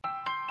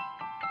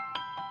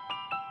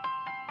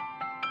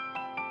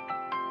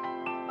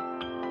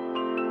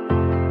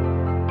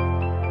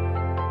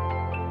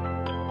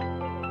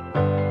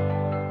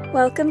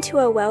Welcome to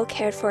A Well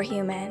Cared For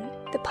Human,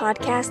 the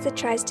podcast that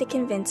tries to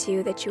convince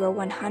you that you are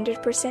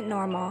 100%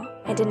 normal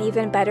and an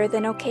even better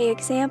than okay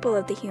example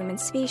of the human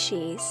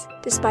species,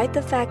 despite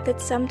the fact that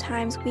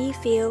sometimes we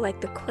feel like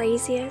the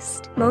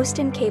craziest, most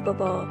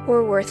incapable,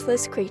 or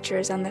worthless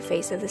creatures on the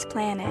face of this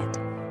planet.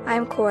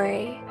 I'm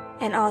Corey,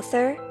 an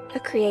author, a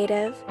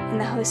creative, and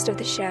the host of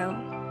the show.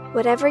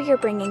 Whatever you're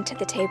bringing to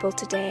the table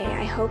today,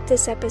 I hope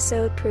this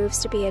episode proves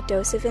to be a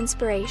dose of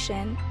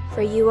inspiration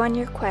for you on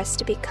your quest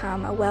to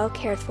become a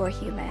well-cared-for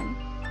human.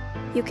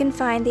 You can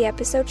find the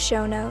episode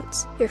show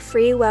notes, your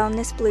free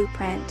wellness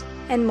blueprint,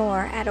 and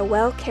more at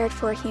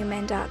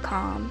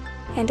awellcaredforhuman.com.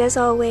 And as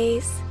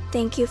always,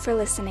 thank you for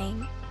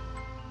listening.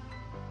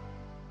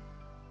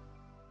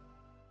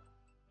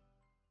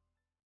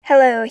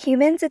 Hello,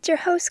 humans. It's your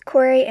host,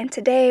 Corey, and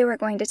today we're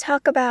going to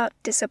talk about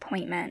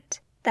disappointment.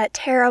 That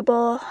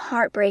terrible,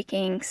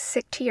 heartbreaking,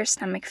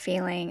 sick-to-your-stomach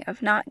feeling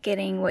of not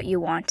getting what you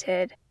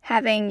wanted,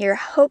 having your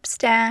hopes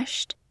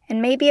dashed,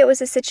 and maybe it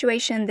was a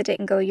situation that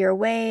didn't go your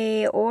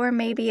way, or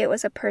maybe it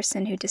was a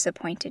person who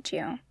disappointed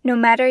you. No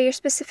matter your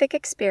specific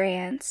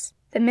experience,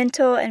 the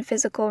mental and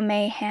physical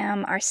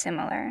mayhem are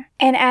similar.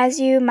 And as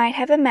you might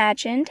have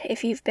imagined,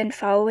 if you've been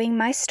following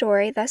my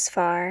story thus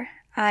far,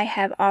 I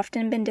have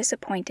often been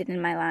disappointed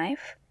in my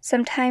life.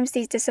 Sometimes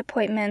these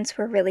disappointments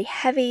were really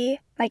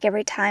heavy, like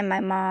every time my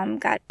mom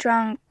got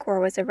drunk or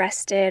was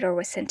arrested or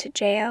was sent to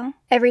jail.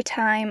 Every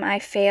time I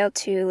failed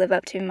to live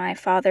up to my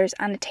father's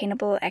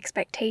unattainable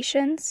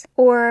expectations.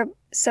 Or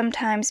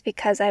sometimes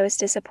because I was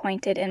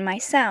disappointed in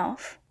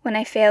myself when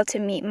I failed to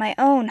meet my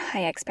own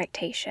high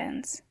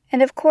expectations.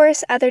 And of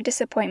course, other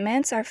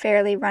disappointments are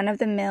fairly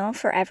run-of-the-mill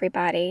for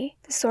everybody,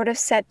 the sort of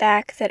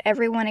setback that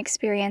everyone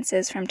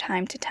experiences from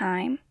time to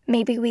time.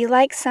 Maybe we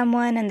like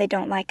someone and they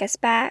don't like us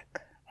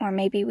back. Or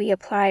maybe we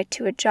apply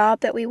to a job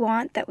that we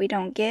want that we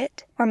don't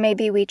get. Or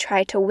maybe we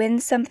try to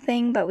win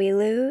something but we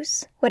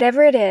lose.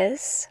 Whatever it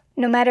is,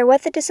 no matter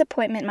what the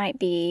disappointment might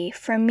be,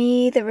 for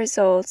me the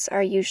results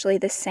are usually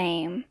the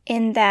same,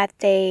 in that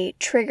they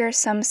trigger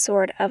some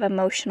sort of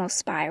emotional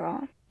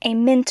spiral. A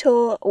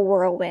mental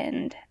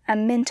whirlwind, a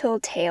mental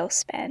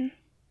tailspin.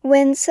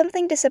 When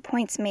something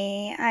disappoints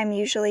me, I'm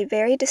usually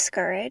very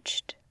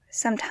discouraged.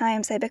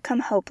 Sometimes I become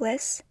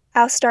hopeless.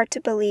 I'll start to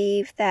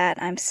believe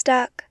that I'm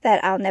stuck,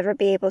 that I'll never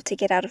be able to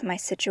get out of my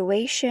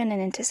situation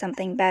and into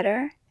something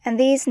better. And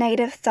these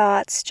negative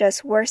thoughts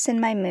just worsen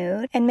my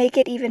mood and make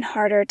it even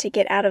harder to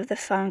get out of the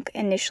funk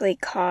initially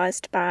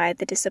caused by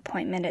the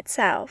disappointment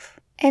itself.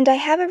 And I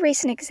have a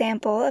recent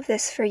example of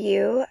this for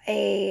you.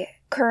 A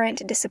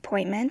current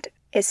disappointment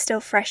is still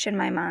fresh in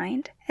my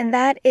mind. And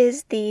that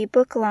is the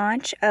book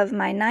launch of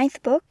my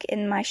 9th book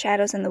in my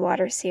Shadows in the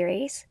Water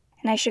series.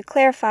 And I should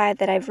clarify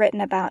that I've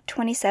written about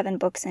 27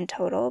 books in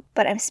total,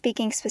 but I'm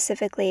speaking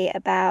specifically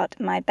about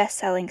my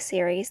best-selling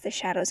series, the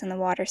Shadows in the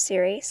Water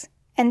series.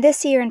 And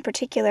this year in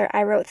particular,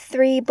 I wrote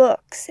 3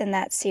 books in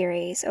that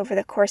series over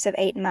the course of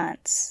 8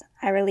 months.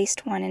 I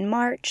released one in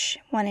March,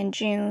 one in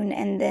June,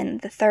 and then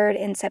the 3rd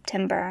in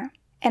September.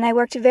 And I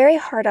worked very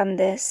hard on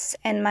this,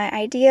 and my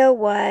idea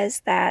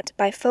was that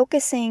by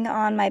focusing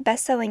on my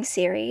best-selling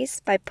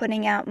series, by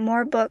putting out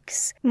more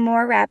books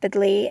more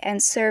rapidly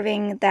and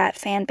serving that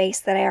fan base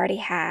that I already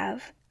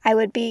have, I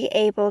would be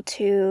able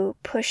to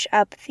push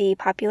up the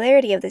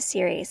popularity of the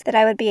series, that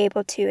I would be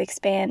able to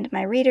expand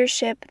my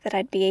readership, that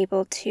I'd be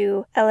able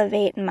to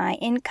elevate my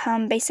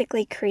income,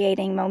 basically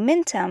creating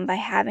momentum by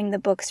having the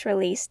books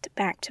released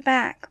back to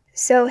back.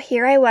 So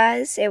here I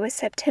was, it was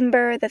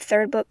September, the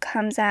 3rd book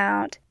comes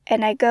out,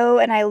 and I go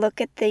and I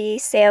look at the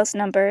sales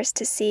numbers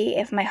to see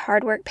if my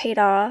hard work paid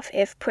off,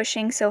 if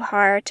pushing so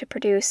hard to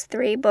produce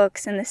 3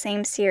 books in the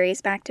same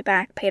series back to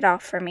back paid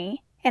off for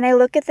me. And I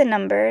look at the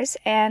numbers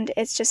and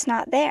it's just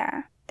not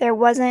there. There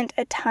wasn't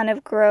a ton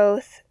of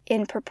growth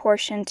in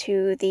proportion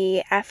to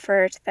the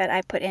effort that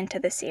I put into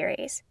the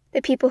series.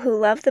 The people who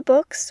loved the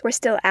books were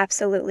still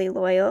absolutely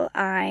loyal.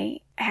 I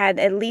had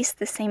at least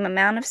the same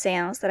amount of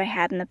sales that I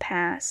had in the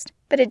past,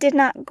 but it did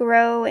not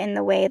grow in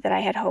the way that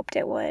I had hoped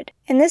it would.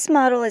 And this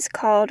model is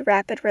called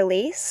rapid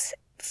release.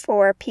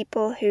 For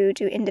people who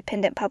do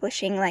independent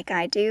publishing like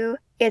I do,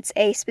 it's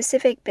a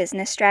specific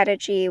business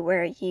strategy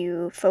where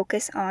you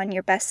focus on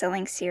your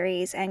best-selling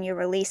series and you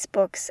release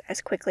books as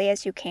quickly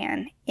as you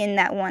can in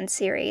that one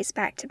series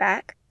back to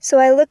back. So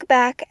I look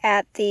back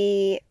at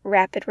the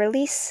rapid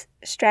release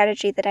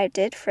strategy that I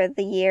did for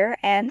the year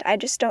and I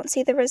just don't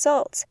see the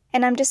results.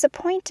 And I'm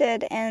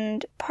disappointed,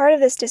 and part of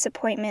this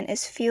disappointment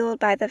is fueled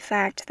by the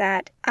fact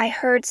that I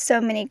heard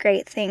so many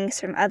great things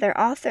from other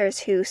authors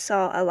who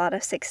saw a lot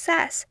of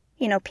success.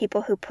 You know,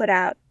 people who put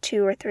out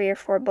 2 or 3 or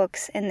 4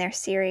 books in their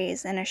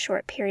series in a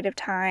short period of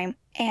time.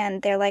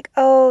 And they're like,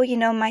 oh, you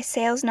know, my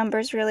sales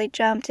numbers really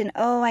jumped, and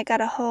oh, I got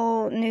a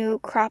whole new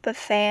crop of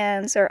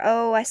fans, or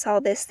oh, I saw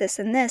this, this,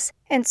 and this.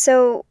 And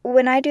so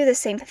when I do the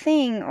same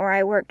thing, or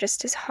I work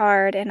just as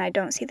hard and I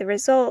don't see the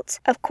results,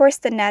 of course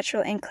the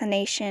natural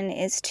inclination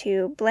is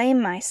to blame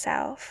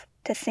myself.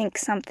 to think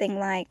something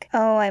like,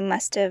 oh, I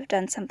must have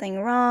done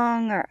something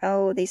wrong, or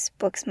oh, these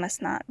books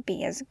must not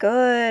be as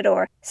good,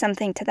 or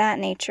something to that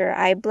nature.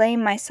 I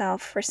blame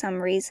myself for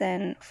some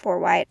reason for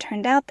why it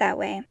turned out that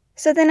way.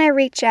 So then I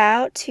reach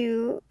out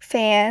to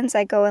fans.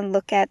 I go and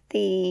look at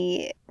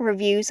the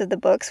reviews of the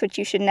books, which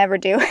you should never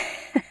do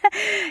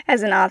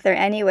as an author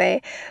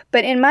anyway.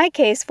 But in my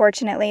case,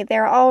 fortunately,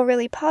 they're all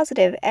really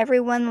positive.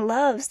 Everyone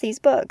loves these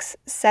books,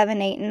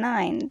 7, 8, and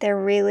 9. They're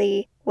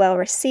really well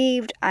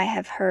received. I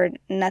have heard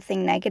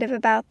nothing negative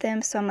about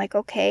them. So I'm like,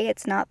 okay,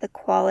 it's not the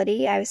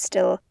quality. I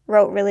still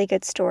wrote really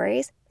good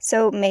stories.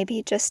 So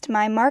maybe just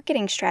my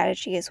marketing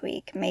strategy is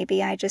weak.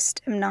 Maybe I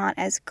just am not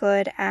as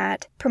good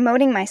at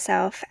promoting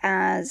myself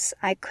as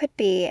I could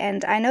be.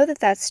 And I know that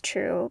that's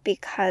true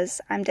because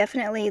I'm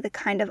definitely the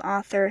kind of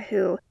author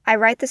who I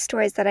write the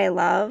stories that I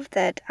love,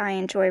 that I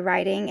enjoy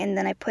writing, and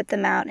then I put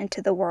them out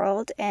into the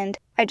world. And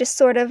I just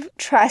sort of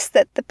trust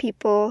that the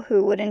people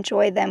who would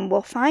enjoy them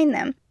will find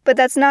them. But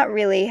that's not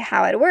really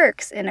how it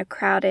works in a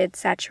crowded,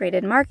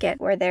 saturated market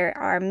where there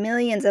are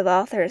millions of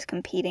authors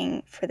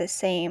competing for the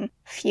same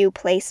few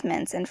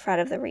placements in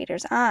front of the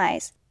reader's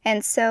eyes.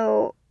 And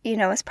so,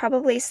 it's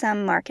probably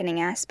some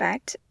marketing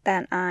aspect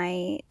that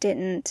I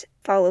didn't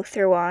follow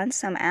through on,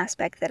 some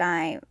aspect that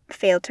I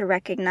failed to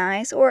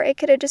recognize, or it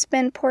could have just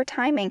been poor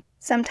timing.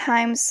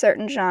 Sometimes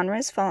certain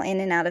genres fall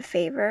in and out of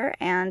favor,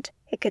 and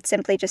it could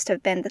simply just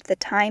have been that the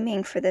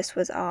timing for this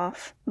was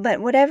off. But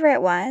whatever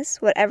it was,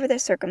 whatever the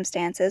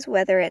circumstances,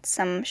 whether it's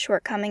some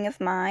shortcoming of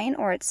mine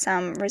or it's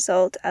some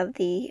result of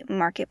the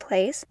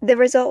marketplace, the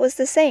result was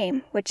the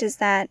same, which is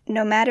that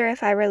no matter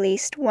if I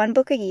released 1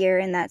 book a year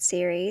in that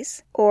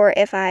series, or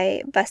if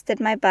I busted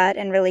my butt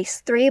and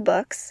released 3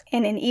 books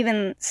in an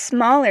even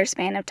smaller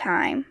span of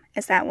time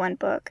as that 1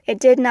 book, it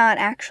did not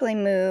actually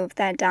move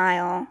that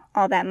dial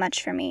all that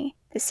much for me.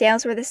 The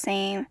sales were the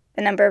same,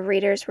 the number of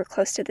readers were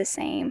close to the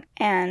same,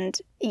 and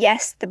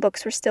yes, the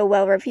books were still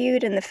well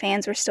reviewed and the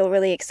fans were still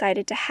really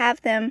excited to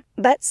have them,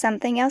 but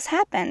something else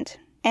happened.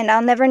 And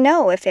I'll never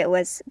know if it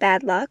was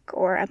bad luck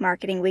or a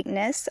marketing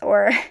weakness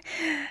or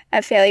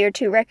a failure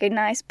to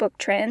recognize book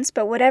trends,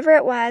 but whatever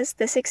it was,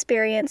 this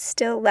experience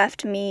still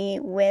left me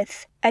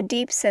with a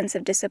deep sense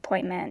of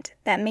disappointment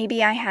that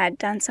maybe I had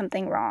done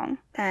something wrong,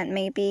 that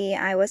maybe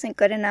I wasn't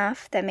good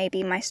enough, that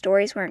maybe my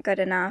stories weren't good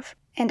enough.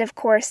 And of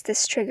course,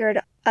 this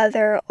triggered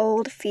other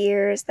old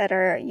fears that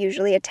are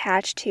usually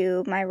attached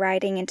to my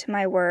writing and to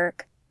my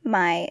work.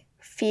 My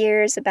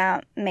fears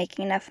about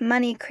making enough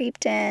money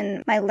creeped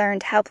in. My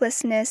learned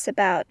helplessness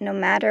about no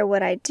matter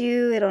what I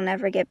do, it'll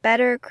never get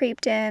better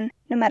creeped in.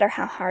 No matter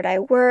how hard I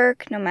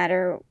work, no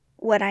matter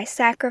what I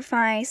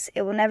sacrifice,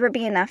 it will never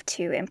be enough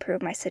to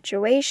improve my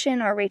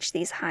situation or reach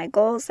these high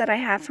goals that I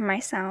have for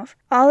myself.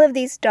 All of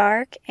these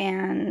dark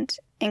and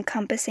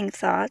encompassing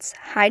thoughts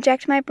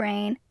hijacked my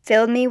brain,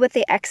 filled me with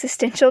the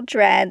existential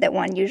dread that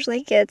one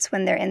usually gets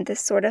when they're in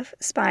this sort of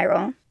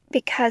spiral,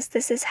 because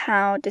this is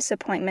how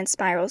disappointment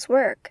spirals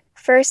work.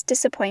 First,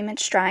 disappointment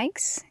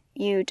strikes.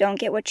 You don't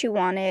get what you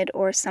wanted,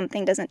 or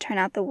something doesn't turn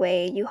out the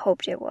way you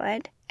hoped it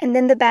would. And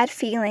then the bad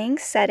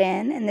feelings set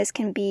in, and this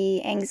can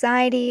be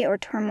anxiety or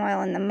turmoil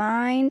in the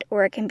mind,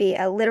 or it can be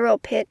a literal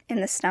pit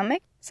in the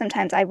stomach.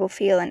 Sometimes I will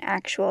feel an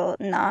actual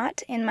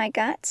knot in my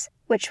guts,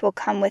 which will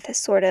come with a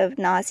sort of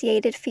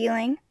nauseated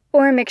feeling,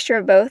 or a mixture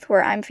of both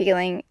where I'm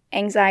feeling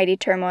anxiety,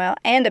 turmoil,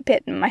 and a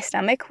pit in my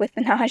stomach with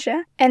the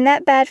nausea. And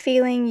that bad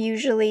feeling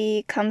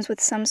usually comes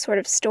with some sort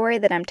of story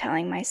that I'm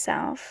telling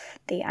myself.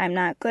 I'm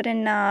not good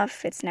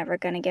enough, it's never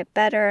going to get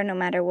better, no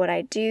matter what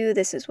I do,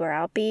 this is where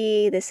I'll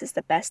be, this is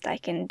the best I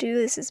can do,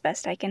 this is the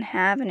best I can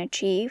have and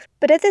achieve.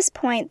 But at this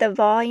point, the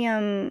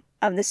volume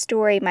of the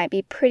story might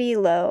be pretty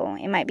low.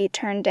 It might be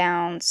turned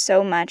down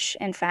so much,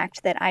 in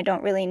fact, that I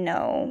don't really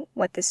know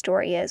what the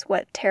story is,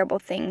 what terrible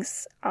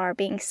things are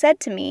being said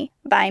to me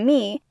by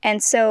me.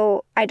 And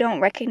so I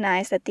don't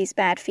recognize that these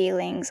bad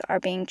feelings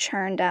are being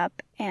churned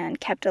up and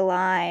kept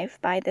alive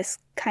by this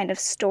kind of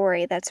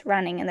story that's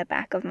running in the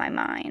back of my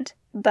mind.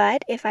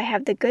 But if I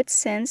have the good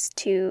sense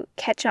to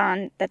catch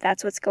on that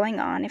that's what's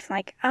going on, if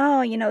like,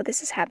 oh,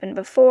 this has happened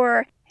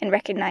before, and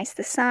recognize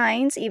the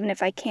signs, even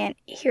if I can't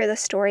hear the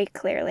story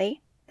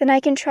clearly, then I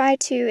can try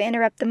to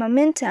interrupt the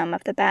momentum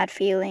of the bad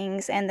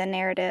feelings and the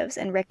narratives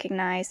and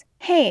recognize,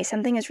 hey,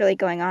 something is really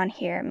going on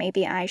here.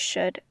 Maybe I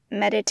should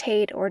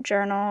meditate or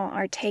journal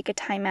or take a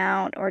time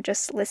out or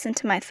just listen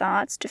to my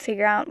thoughts to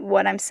figure out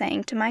what I'm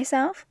saying to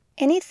myself.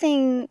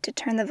 Anything to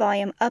turn the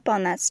volume up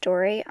on that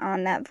story,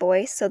 on that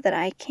voice, so that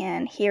I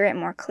can hear it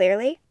more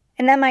clearly.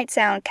 And that might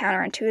sound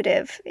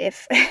counterintuitive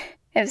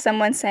if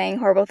someone's saying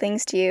horrible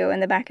things to you in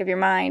the back of your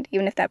mind,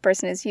 even if that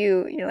person is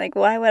you, you're like,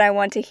 why would I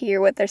want to hear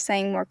what they're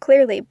saying more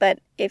clearly? But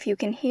if you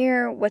can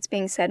hear what's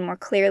being said more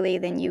clearly,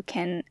 then you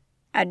can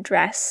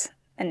address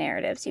the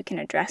narratives, you can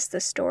address the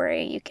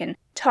story, you can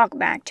talk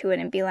back to it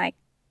and be like,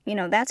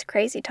 that's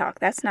crazy talk.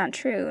 That's not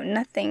true.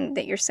 Nothing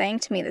that you're saying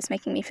to me that's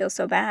making me feel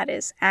so bad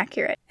is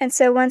accurate. And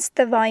so once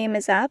the volume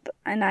is up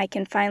and I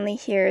can finally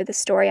hear the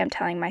story I'm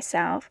telling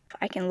myself,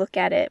 I can look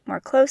at it more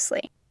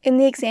closely. In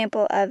the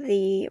example of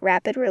the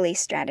rapid release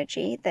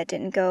strategy that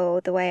didn't go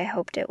the way I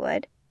hoped it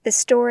would, the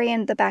story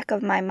in the back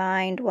of my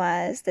mind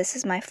was, this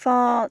is my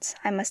fault,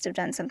 I must have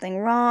done something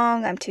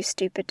wrong, I'm too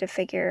stupid to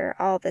figure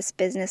all this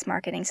business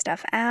marketing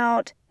stuff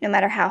out. No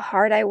matter how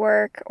hard I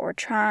work or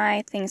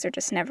try, things are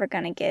just never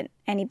going to get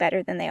any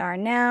better than they are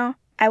now.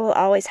 I will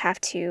always have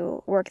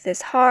to work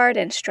this hard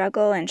and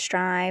struggle and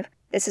strive.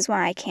 This is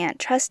why I can't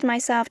trust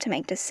myself to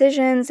make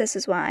decisions. This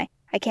is why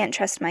I can't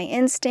trust my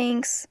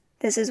instincts.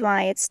 This is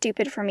why it's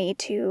stupid for me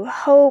to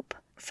hope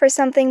for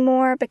something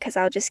more because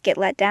I'll just get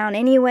let down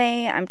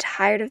anyway. I'm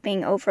tired of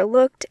being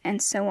overlooked,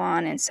 and so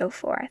on and so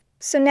forth.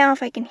 So now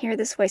if I can hear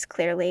this voice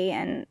clearly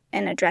and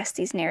address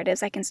these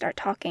narratives, I can start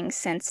talking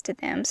sense to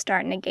them,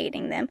 start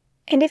negating them.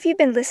 And if you've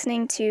been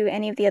listening to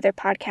any of the other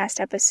podcast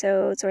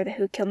episodes or the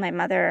Who Killed My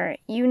Mother,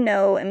 you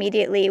know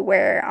immediately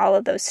where all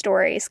of those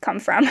stories come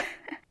from.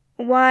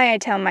 Why I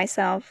tell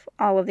myself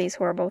all of these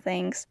horrible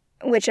things.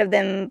 Which of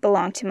them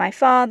belong to my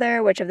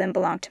father, which of them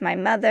belong to my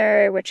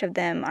mother, which of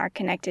them are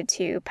connected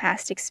to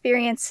past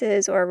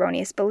experiences or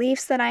erroneous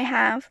beliefs that I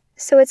have.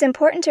 So it's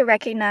important to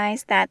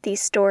recognize that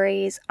these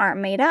stories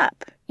aren't made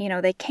up. You know,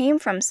 they came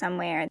from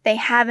somewhere. They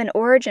have an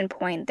origin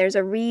point. There's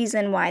a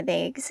reason why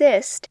they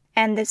exist.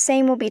 And the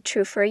same will be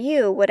true for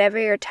you. Whatever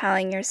you're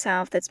telling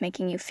yourself that's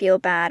making you feel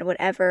bad,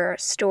 whatever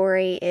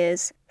story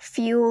is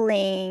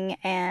fueling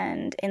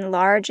and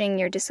enlarging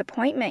your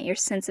disappointment, your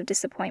sense of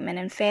disappointment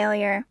and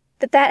failure,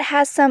 that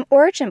has some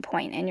origin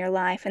point in your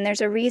life, and there's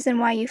a reason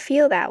why you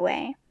feel that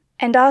way.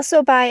 And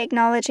also by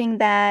acknowledging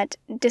that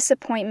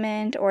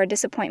disappointment or a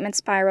disappointment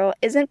spiral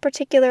isn't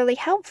particularly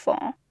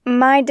helpful.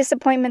 My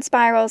disappointment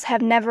spirals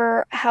have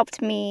never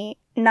helped me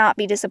not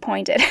be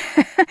disappointed.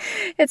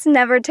 It's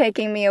never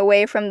taking me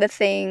away from the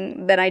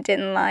thing that I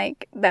didn't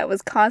like that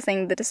was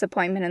causing the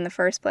disappointment in the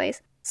first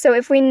place. So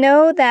if we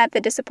know that the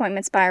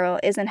disappointment spiral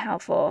isn't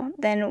helpful,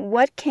 then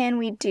what can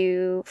we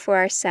do for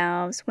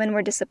ourselves when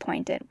we're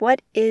disappointed?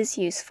 What is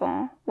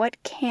useful?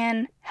 What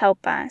can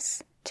help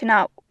us to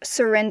not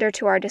surrender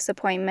to our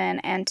disappointment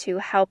and to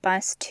help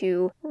us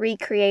to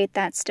recreate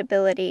that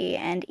stability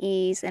and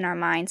ease in our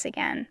minds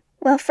again?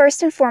 Well,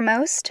 first and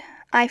foremost,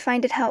 I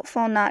find it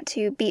helpful not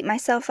to beat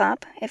myself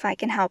up if I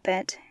can help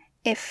it.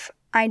 If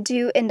I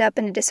do end up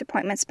in a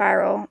disappointment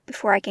spiral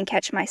before I can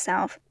catch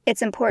myself,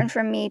 it's important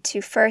for me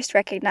to first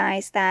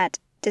recognize that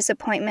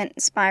disappointment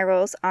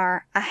spirals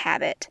are a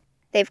habit.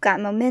 They've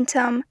got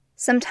momentum.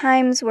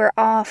 Sometimes we're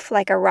off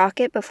like a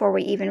rocket before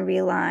we even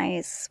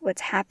realize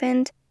what's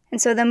happened.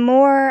 And so the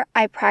more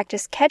I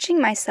practice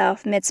catching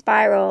myself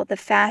mid-spiral, the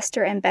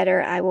faster and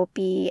better I will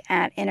be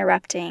at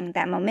interrupting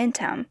that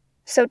momentum.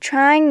 So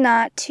trying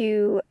not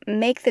to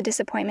make the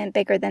disappointment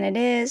bigger than it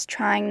is,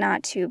 trying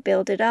not to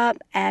build it up,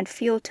 add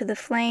fuel to the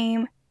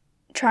flame,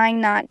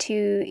 trying not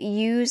to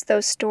use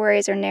those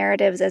stories or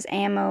narratives as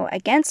ammo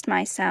against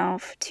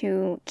myself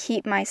to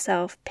keep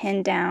myself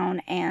pinned down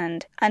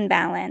and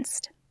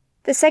unbalanced.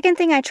 The second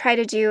thing I try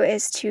to do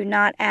is to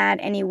not add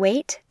any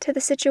weight to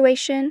the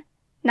situation,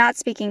 not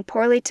speaking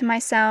poorly to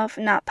myself,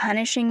 not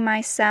punishing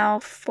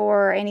myself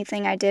for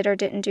anything I did or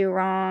didn't do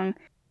wrong,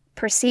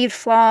 perceived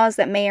flaws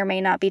that may or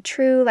may not be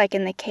true, like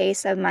in the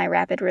case of my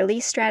rapid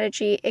release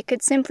strategy. It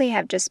could simply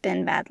have just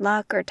been bad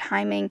luck or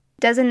timing.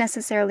 Doesn't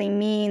necessarily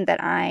mean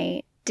that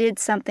I did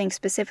something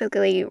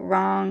specifically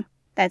wrong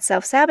that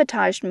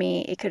self-sabotaged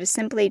me. It could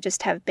simply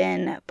just have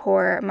been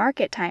poor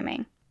market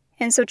timing.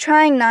 And so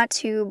trying not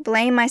to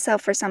blame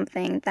myself for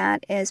something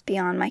that is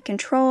beyond my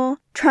control,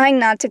 trying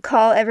not to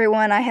call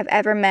everyone I have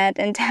ever met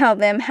and tell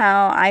them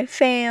how I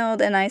failed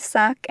and I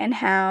suck and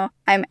how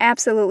I'm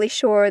absolutely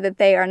sure that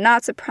they are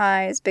not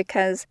surprised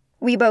because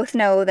we both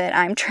know that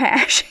I'm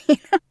trash.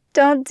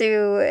 Don't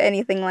do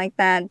anything like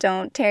that.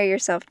 Don't tear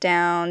yourself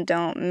down.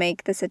 Don't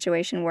make the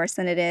situation worse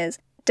than it is.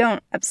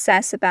 Don't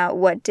obsess about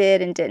what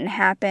did and didn't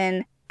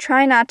happen.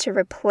 Try not to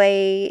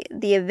replay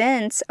the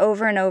events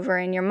over and over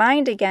in your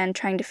mind again,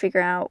 trying to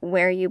figure out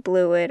where you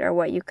blew it or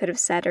what you could have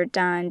said or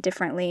done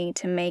differently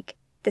to make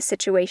the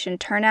situation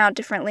turn out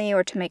differently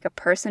or to make a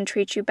person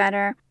treat you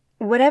better.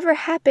 Whatever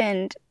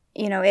happened,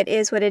 it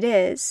is what it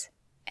is.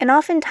 And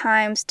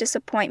oftentimes,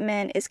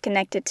 disappointment is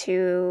connected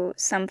to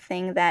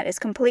something that is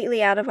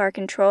completely out of our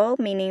control,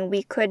 meaning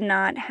we could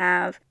not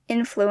have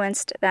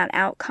influenced that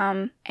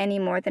outcome any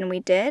more than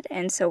we did,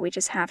 and so we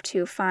just have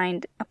to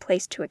find a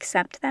place to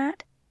accept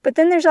that. But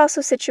then there's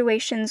also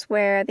situations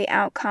where the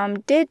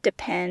outcome did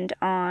depend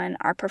on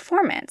our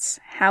performance,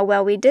 how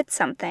well we did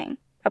something,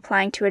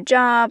 applying to a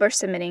job or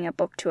submitting a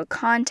book to a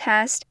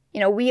contest.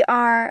 We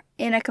are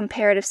in a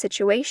comparative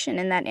situation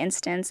in that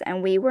instance,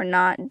 and we were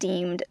not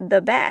deemed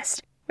the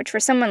best, which for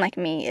someone like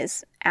me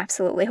is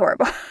absolutely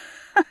horrible.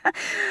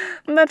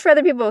 But for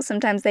other people,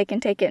 sometimes they can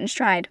take it in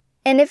stride.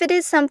 And if it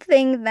is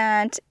something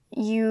that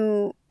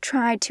you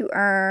tried to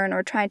earn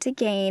or tried to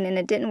gain and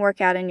it didn't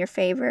work out in your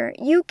favor,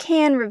 you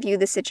can review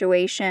the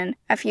situation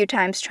a few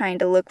times trying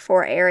to look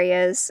for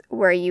areas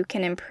where you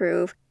can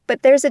improve.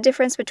 But there's a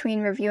difference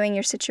between reviewing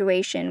your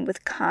situation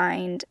with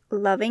kind,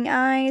 loving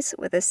eyes,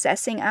 with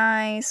assessing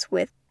eyes,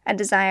 with a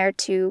desire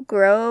to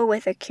grow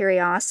with a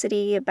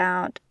curiosity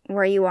about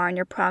where you are in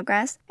your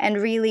progress,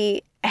 and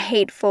really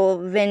hateful,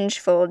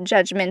 vengeful,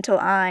 judgmental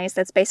eyes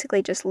that's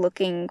basically just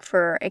looking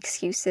for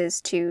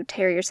excuses to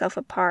tear yourself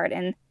apart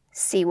and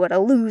see what a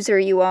loser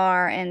you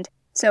are. And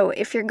so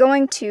if you're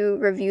going to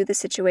review the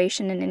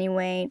situation in any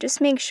way,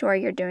 just make sure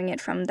you're doing it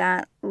from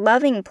that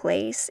loving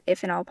place,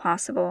 if at all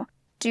possible.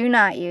 Do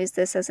not use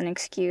this as an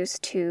excuse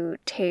to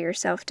tear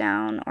yourself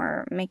down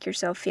or make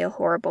yourself feel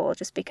horrible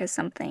just because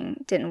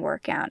something didn't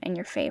work out in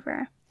your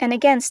favor. And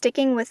again,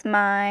 sticking with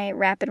my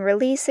rapid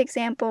release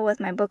example, with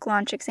my book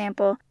launch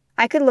example,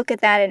 I could look at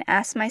that and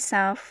ask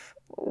myself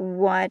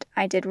what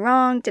I did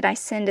wrong. Did I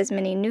send as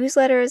many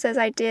newsletters as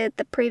I did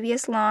the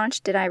previous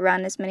launch? Did I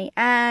run as many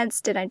ads?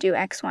 Did I do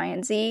X, Y,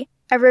 and Z?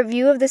 A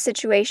review of the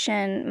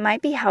situation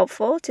might be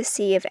helpful to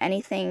see if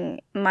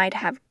anything might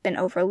have been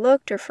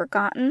overlooked or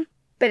forgotten.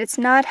 But it's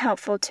not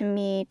helpful to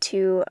me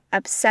to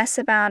obsess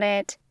about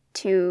it,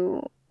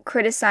 to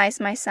criticize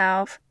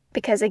myself,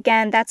 because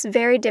again, that's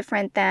very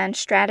different than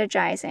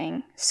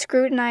strategizing.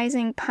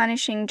 Scrutinizing,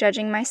 punishing,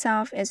 judging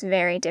myself is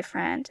very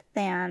different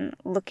than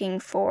looking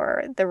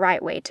for the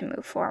right way to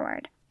move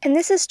forward. And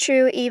this is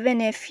true even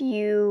if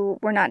you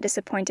were not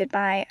disappointed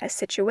by a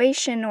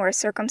situation or a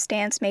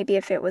circumstance, maybe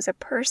if it was a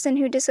person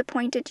who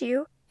disappointed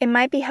you. It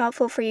might be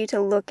helpful for you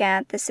to look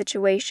at the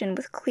situation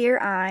with clear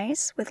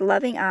eyes, with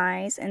loving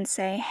eyes, and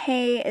say,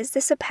 hey, is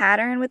this a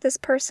pattern with this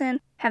person?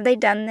 Have they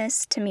done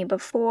this to me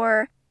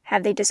before?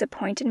 Have they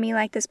disappointed me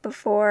like this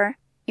before?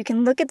 You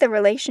can look at the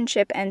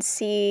relationship and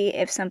see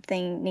if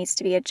something needs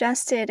to be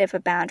adjusted, if a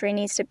boundary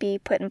needs to be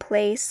put in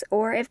place,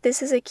 or if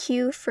this is a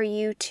cue for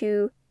you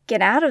to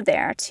get out of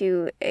there,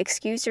 to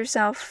excuse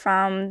yourself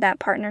from that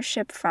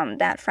partnership, from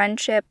that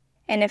friendship.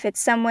 And if it's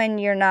someone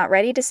you're not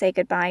ready to say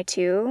goodbye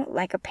to,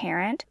 like a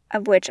parent,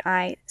 of which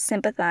I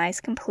sympathize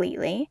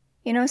completely,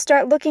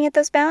 start looking at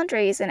those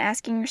boundaries and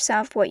asking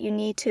yourself what you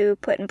need to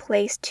put in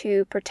place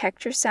to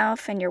protect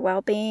yourself and your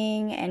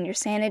well-being and your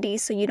sanity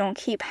so you don't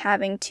keep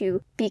having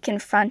to be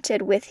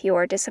confronted with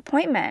your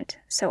disappointment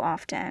so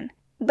often.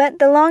 But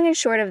the long and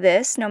short of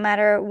this, no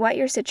matter what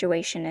your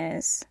situation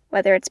is,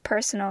 whether it's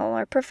personal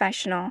or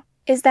professional,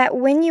 is that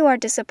when you are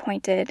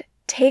disappointed,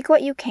 take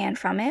what you can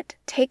from it,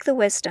 take the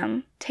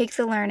wisdom, take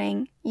the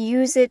learning,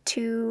 use it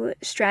to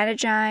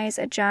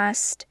strategize,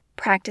 adjust,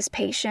 practice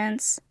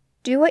patience,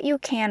 do what you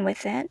can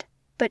with it,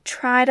 but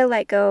try to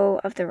let go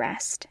of the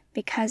rest,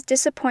 because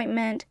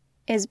disappointment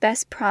is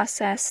best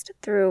processed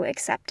through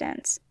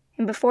acceptance.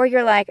 And before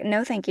you're like,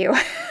 no thank you,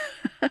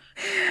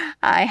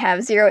 I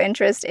have zero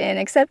interest in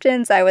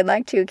acceptance, I would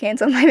like to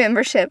cancel my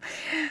membership.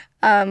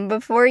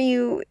 Before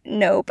you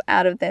nope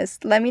out of this,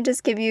 let me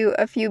just give you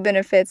a few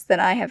benefits that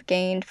I have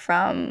gained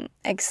from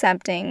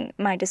accepting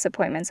my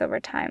disappointments over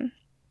time.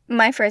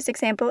 My first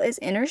example is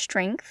inner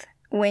strength.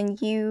 When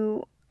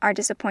you are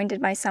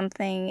disappointed by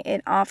something,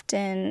 it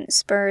often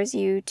spurs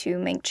you to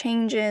make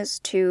changes,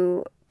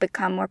 to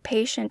become more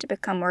patient, to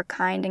become more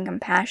kind and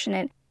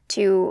compassionate,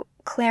 to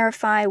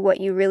clarify what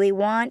you really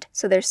want.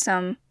 So there's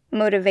some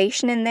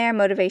motivation in there.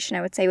 Motivation,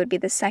 I would say, would be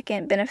the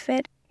second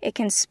benefit. It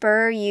can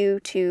spur you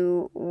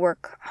to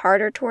work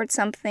harder towards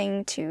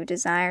something, to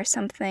desire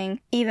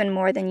something even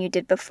more than you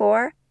did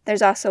before.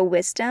 There's also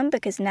wisdom,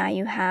 because now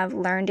you have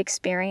learned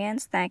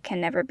experience that can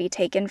never be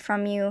taken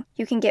from you.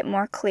 You can get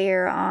more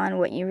clear on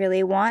what you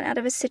really want out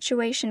of a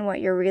situation,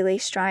 what you're really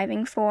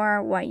striving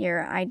for, what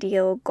your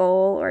ideal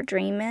goal or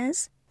dream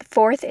is. The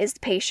fourth is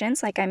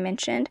patience, like I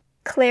mentioned.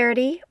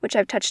 Clarity, which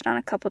I've touched on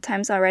a couple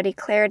times already.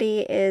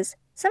 Clarity is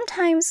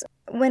sometimes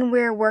when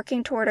we're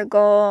working toward a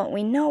goal,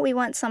 we know we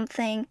want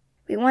something,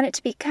 we want it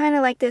to be kind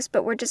of like this,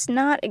 but we're just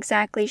not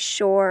exactly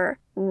sure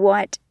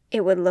what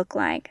it would look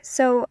like.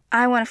 So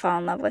I want to fall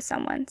in love with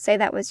someone. Say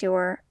that was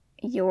your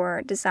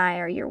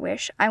desire, your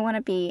wish. I want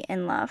to be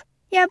in love.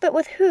 Yeah, but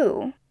with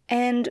who?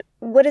 And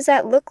what does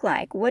that look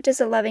like? What does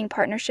a loving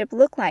partnership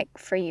look like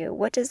for you?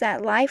 What does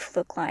that life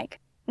look like?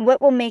 What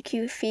will make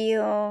you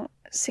feel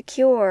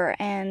secure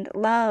and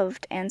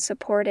loved and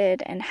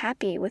supported and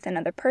happy with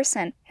another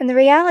person? And the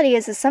reality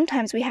is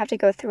sometimes we have to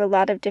go through a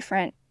lot of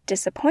different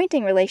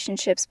disappointing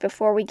relationships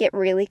before we get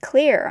really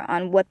clear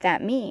on what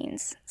that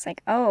means. It's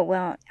like, oh,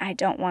 well, I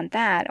don't want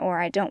that, or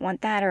I don't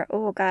want that, or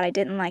oh, God, I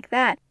didn't like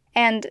that.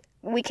 And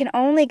we can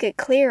only get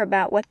clear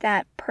about what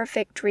that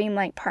perfect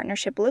dreamlike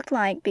partnership looked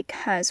like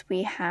because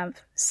we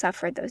have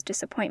suffered those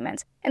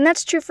disappointments. And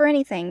that's true for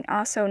anything.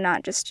 Also,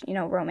 not just,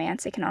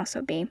 romance. It can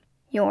also be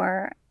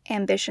your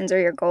ambitions or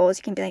your goals.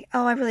 You can be like,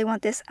 oh, I really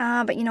want this,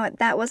 but you know what,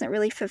 that wasn't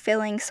really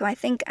fulfilling, so I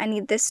think I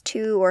need this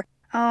too. Or,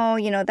 oh,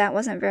 that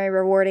wasn't very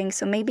rewarding,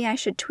 so maybe I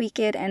should tweak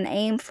it and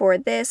aim for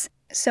this,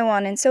 so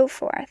on and so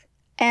forth.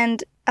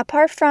 And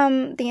apart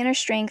from the inner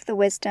strength, the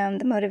wisdom,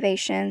 the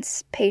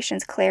motivations,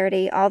 patience,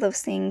 clarity, all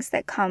those things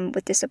that come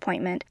with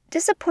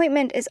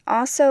disappointment is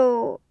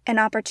also an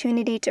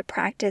opportunity to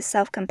practice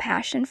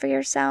self-compassion for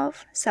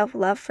yourself,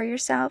 self-love for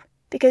yourself,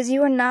 because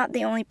you are not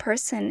the only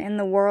person in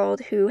the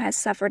world who has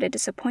suffered a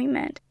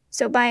disappointment.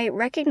 So by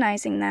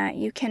recognizing that,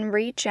 you can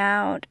reach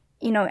out.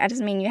 It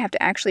doesn't mean you have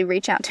to actually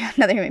reach out to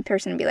another human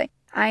person and be like,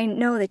 I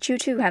know that you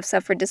too have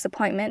suffered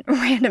disappointment,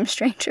 random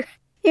stranger.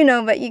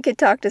 But you could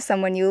talk to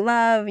someone you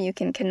love, you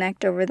can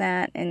connect over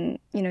that, and,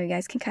 you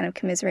guys can kind of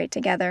commiserate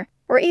together.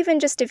 Or even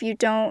just if you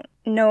don't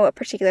know a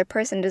particular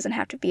person, it doesn't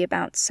have to be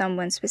about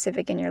someone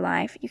specific in your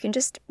life. You can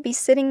just be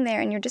sitting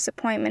there in your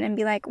disappointment and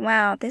be like,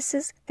 wow, this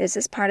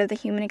is part of the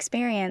human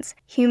experience.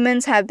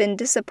 Humans have been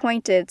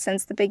disappointed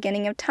since the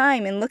beginning of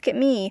time, and look at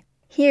me,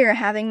 here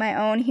having my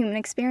own human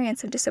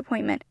experience of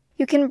disappointment.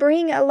 You can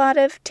bring a lot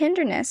of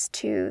tenderness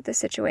to the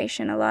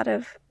situation, a lot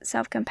of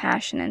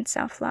self-compassion and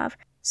self-love.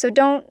 So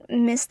don't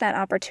miss that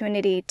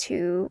opportunity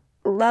to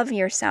love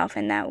yourself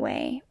in that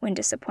way when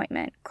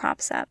disappointment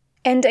crops up.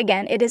 And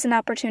again, it is an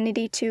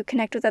opportunity to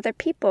connect with other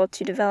people,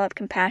 to develop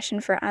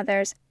compassion for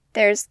others.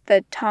 There's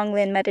the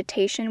Tonglen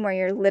meditation where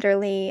you're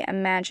literally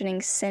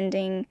imagining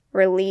sending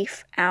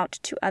relief out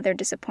to other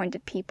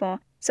disappointed people.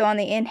 So on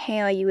the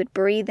inhale, you would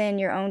breathe in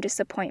your own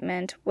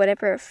disappointment,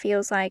 whatever it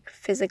feels like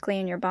physically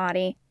in your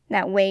body,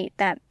 that weight,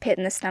 that pit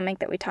in the stomach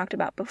that we talked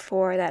about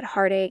before, that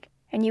heartache.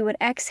 And you would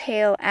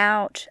exhale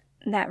out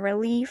that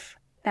relief,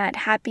 that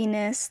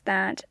happiness,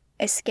 that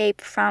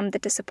escape from the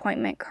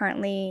disappointment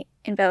currently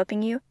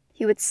enveloping you.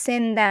 You would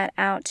send that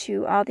out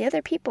to all the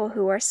other people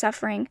who are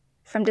suffering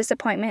from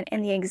disappointment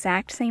in the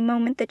exact same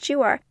moment that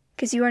you are,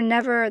 because you are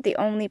never the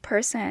only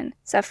person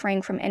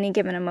suffering from any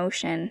given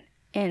emotion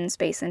in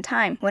space and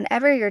time.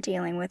 Whatever you're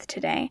dealing with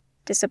today,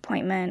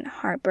 disappointment,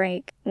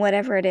 heartbreak,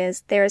 whatever it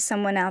is, there is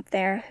someone out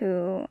there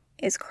who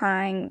is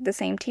crying the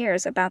same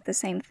tears about the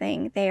same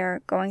thing. They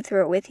are going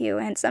through it with you,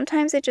 and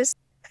sometimes it just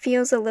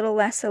feels a little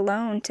less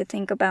alone to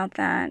think about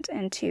that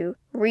and to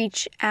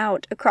reach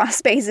out across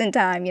space and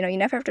time. You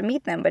never have to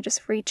meet them, but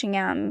just reaching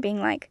out and being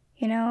like,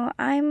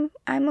 I'm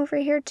over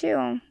here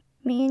too.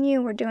 Me and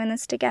you, we're doing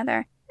this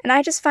together. And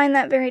I just find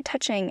that very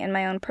touching in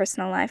my own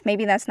personal life.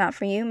 Maybe that's not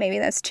for you, maybe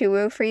that's too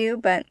woo for you,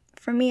 but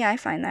for me, I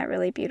find that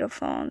really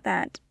beautiful,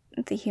 that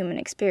the human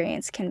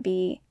experience can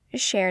be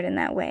shared in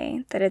that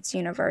way, that it's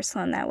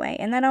universal in that way.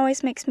 And that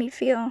always makes me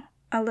feel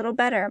a little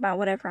better about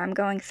whatever I'm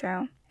going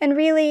through. And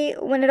really,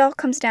 when it all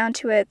comes down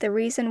to it, the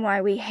reason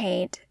why we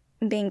hate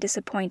being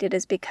disappointed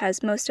is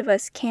because most of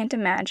us can't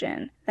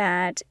imagine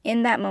that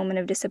in that moment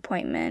of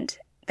disappointment,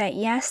 that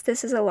yes,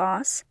 this is a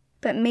loss,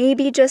 but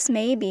maybe, just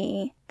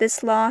maybe,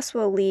 this loss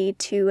will lead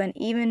to an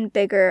even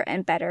bigger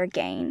and better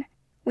gain.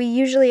 We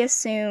usually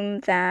assume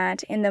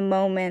that in the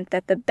moment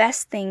that the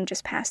best thing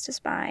just passed us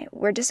by.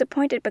 We're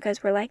disappointed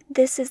because we're like,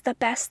 this is the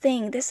best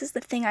thing. This is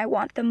the thing I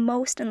want the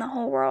most in the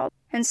whole world.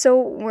 And so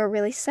we're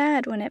really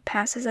sad when it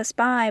passes us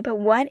by. But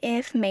what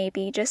if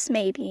maybe, just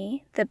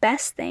maybe, the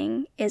best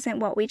thing isn't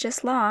what we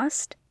just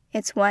lost?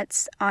 It's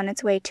what's on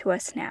its way to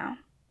us now.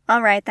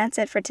 All right, that's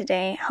it for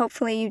today.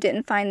 Hopefully you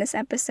didn't find this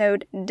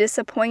episode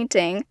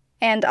disappointing.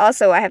 And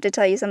also, I have to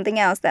tell you something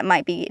else that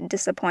might be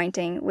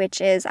disappointing,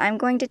 which is I'm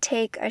going to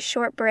take a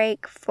short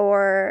break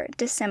for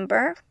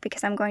December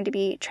because I'm going to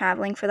be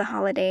traveling for the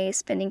holidays,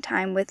 spending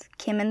time with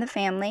Kim and the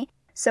family.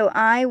 So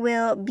I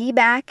will be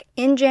back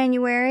in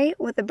January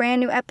with a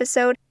brand new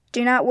episode.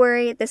 Do not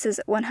worry, this is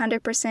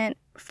 100%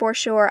 for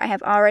sure. I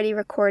have already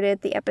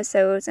recorded the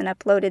episodes and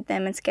uploaded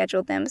them and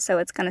scheduled them, so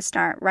it's going to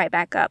start right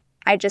back up.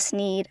 I just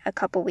need a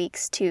couple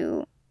weeks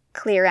to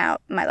clear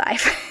out my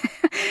life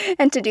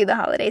and to do the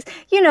holidays.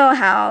 You know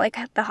how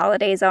the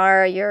holidays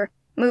are, you're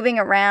moving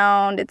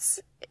around,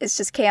 it's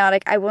just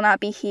chaotic. I will not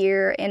be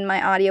here in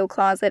my audio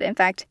closet. In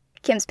fact,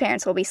 Kim's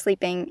parents will be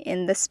sleeping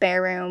in the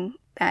spare room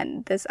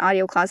that this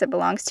audio closet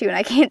belongs to, and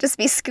I can't just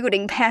be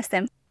scooting past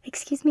them.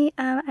 Excuse me,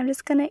 I'm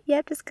just gonna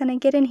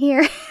get in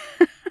here.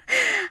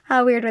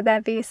 How weird would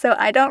that be? So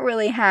I don't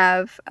really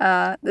have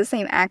the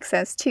same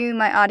access to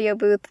my audio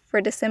booth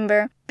for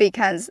December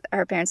because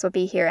her parents will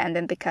be here, and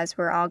then because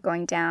we're all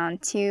going down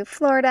to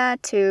Florida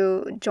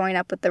to join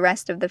up with the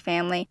rest of the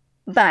family.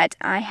 But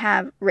I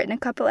have written a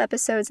couple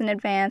episodes in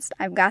advance.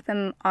 I've got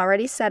them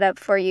already set up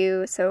for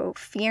you, so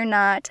fear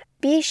not.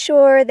 Be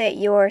sure that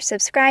you're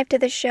subscribed to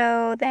the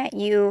show, that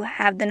you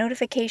have the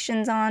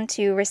notifications on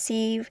to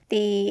receive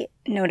the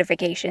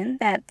notification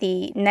that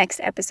the next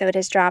episode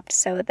has dropped,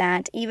 so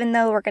that even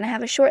though we're going to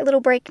have a short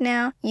little break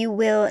now, you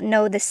will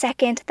know the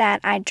second that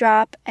I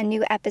drop a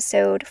new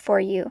episode for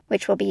you,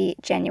 which will be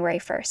January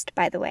 1st,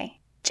 by the way,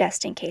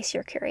 just in case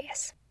you're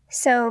curious.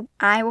 So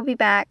I will be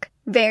back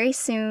very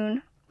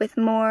soon with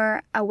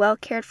more A Well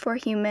Cared For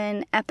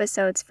Human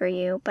episodes for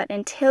you. But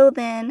until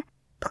then,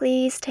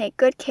 please take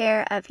good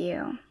care of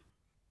you.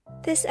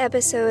 This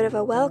episode of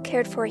A Well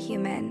Cared For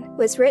Human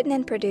was written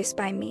and produced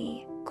by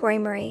me, Corey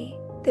Marie.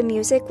 The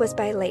music was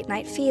by Late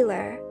Night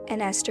Feeler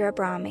and Esther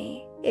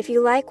Abrami. If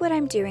you like what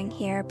I'm doing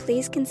here,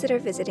 please consider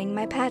visiting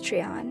my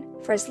Patreon.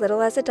 For as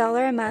little as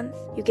 $1 a month,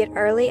 you get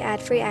early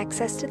ad-free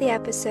access to the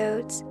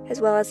episodes,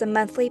 as well as a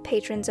monthly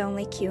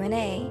patrons-only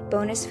Q&A,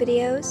 bonus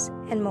videos,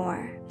 and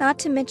more. Not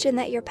to mention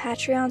that your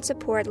Patreon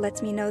support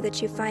lets me know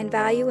that you find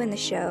value in the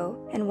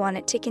show and want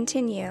it to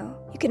continue.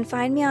 You can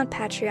find me on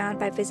Patreon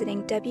by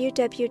visiting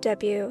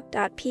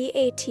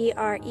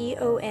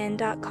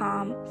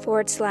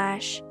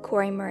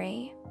www.patreon.com/Corey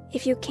Marie.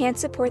 If you can't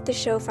support the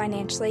show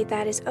financially,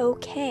 that is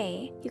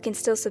okay. You can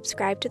still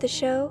subscribe to the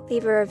show,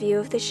 leave a review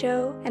of the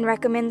show, and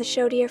recommend the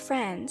show to your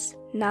friends,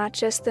 not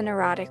just the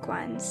neurotic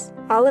ones.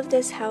 All of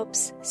this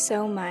helps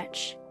so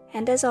much.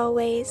 And as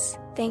always,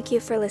 thank you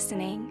for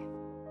listening.